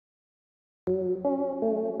Hello,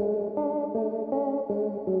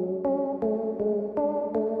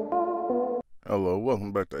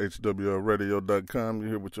 welcome back to HWLRADIO.COM. You're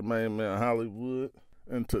here with your main man, Hollywood.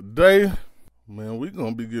 And today, man, we're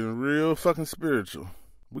going to be getting real fucking spiritual.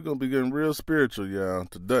 We're going to be getting real spiritual, y'all,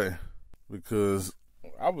 today. Because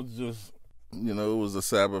I was just, it was a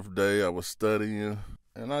Sabbath day. I was studying.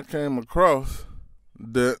 And I came across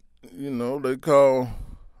that, they call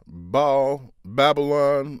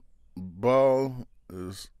Babylon. Baal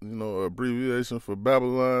is, an abbreviation for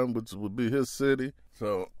Babylon, which would be his city.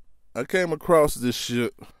 So I came across this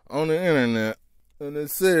shit on the internet, and it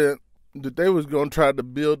said that they was going to try to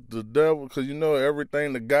build the devil, because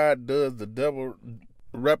everything that God does, the devil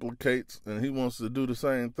replicates, and he wants to do the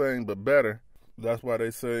same thing, but better. That's why they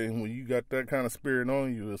say when you got that kind of spirit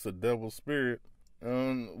on you, it's a devil spirit.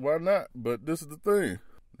 Why not? But this is the thing.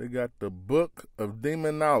 They got the Book of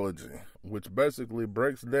Demonology, which basically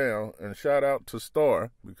breaks down, and shout out to Star,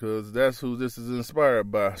 because that's who this is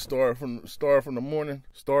inspired by. Star from the morning,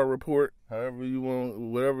 Star Report, however you want,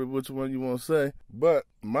 which one you want to say. But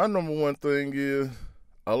my number one thing is,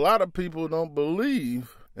 a lot of people don't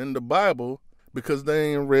believe in the Bible because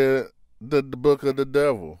they ain't read the book of the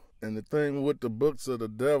devil. And the thing with the books of the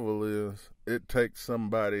devil is, it takes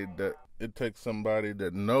somebody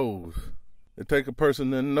that knows. It takes a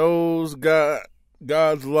person that knows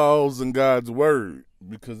God's laws and God's word,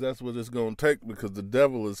 because that's what it's going to take, because the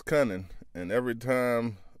devil is cunning. And every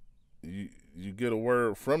time you get a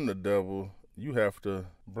word from the devil, you have to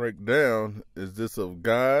break down, is this of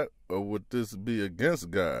God or would this be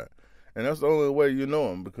against God? And that's the only way you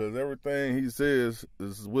know him, because everything he says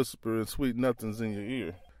is whispering sweet nothings in your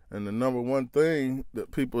ear. And the number one thing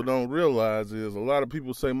that people don't realize is, a lot of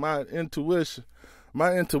people say, my intuition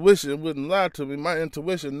wouldn't lie to me. My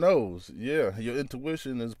intuition knows. Yeah, your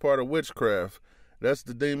intuition is part of witchcraft. That's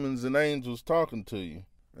the demons and angels talking to you.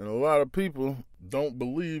 And a lot of people don't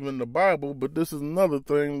believe in the Bible, but this is another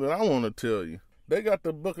thing that I want to tell you. They got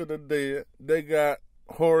the Book of the Dead. They got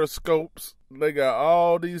horoscopes. They got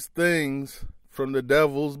all these things from the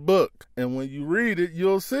devil's book. And when you read it,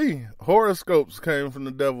 you'll see horoscopes came from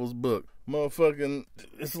the devil's book. Motherfucking,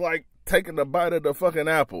 it's like taking a bite of the fucking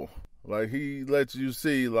apple. Like, he lets you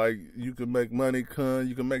see, like, you can make money come,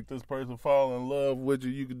 you can make this person fall in love with you,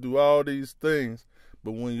 you can do all these things.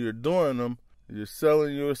 But when you're doing them, you're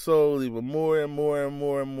selling your soul even more and more and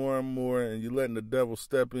more and more and more, and you're letting the devil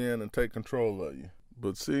step in and take control of you.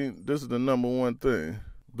 But see, this is the number one thing.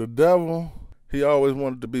 The devil, he always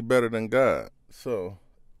wanted to be better than God. So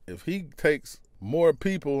if he takes more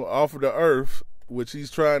people off of the earth, which he's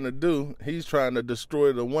trying to do, he's trying to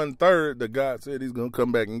destroy the 1/3 that God said he's going to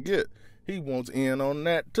come back and get. He wants in on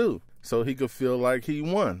that too, so he could feel like he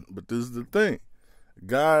won. But this is the thing.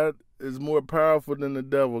 God is more powerful than the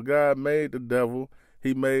devil. God made the devil.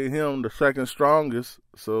 He made him the second strongest.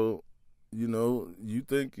 So, you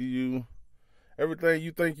think everything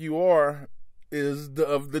you think you are is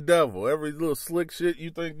of the devil. Every little slick shit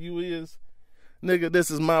you think you is, nigga,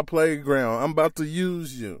 this is my playground. I'm about to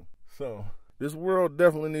use you. So this world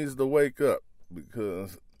definitely needs to wake up,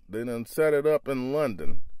 because they done set it up in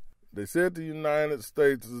London. They said the United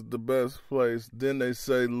States is the best place. Then they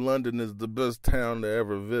say London is the best town to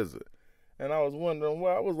ever visit. And I was wondering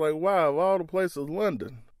why. I was like, why of all the places,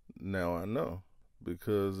 London? Now I know.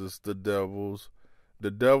 Because it's the devil's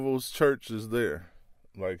church is there.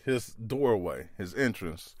 Like, his doorway, his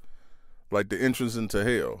entrance. Like the entrance into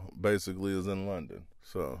hell, basically, is in London.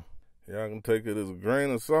 So y'all can take it as a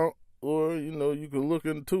grain of salt, or, you can look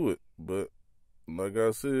into it. But like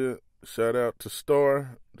I said, shout out to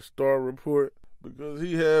Star, the Star Report, because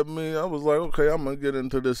he had me. I was like, okay, I'm going to get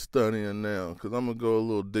into this studying now, because I'm going to go a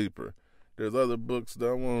little deeper. There's other books that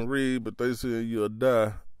I want to read, but they say you'll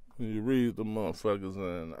die when you read the motherfuckers,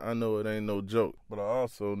 and I know it ain't no joke. But I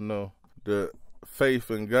also know that faith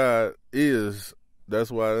in God that's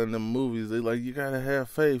why in the movies, they like, you got to have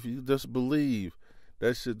faith. You just believe.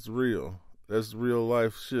 That shit's real. That's real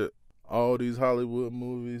life shit. All these Hollywood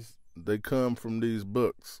movies, they come from these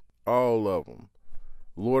books. All of them.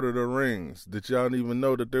 Lord of the Rings. Did y'all even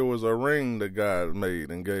know that there was a ring that God made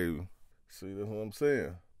and gave? See, that's what I'm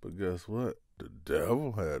saying. But guess what? The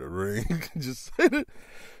devil had a ring. Just said it.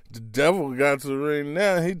 The devil got the ring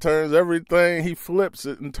now. He turns everything, he flips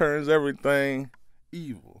it and turns everything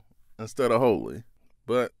evil instead of holy.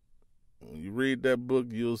 But when you read that book,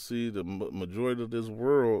 you'll see the majority of this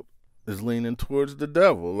world is leaning towards the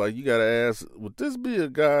devil. Like, you got to ask, would this be a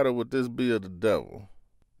God or would this be of the devil?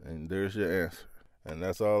 And there's your answer. And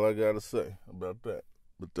that's all I got to say about that.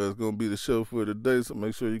 But that's going to be the show for today, so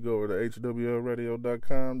make sure you go over to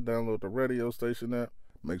HWLRADIO.COM, download the radio station app,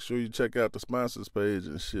 Make sure you check out the sponsors page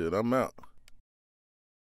and shit. I'm out.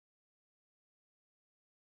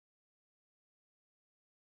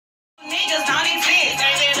 Niggas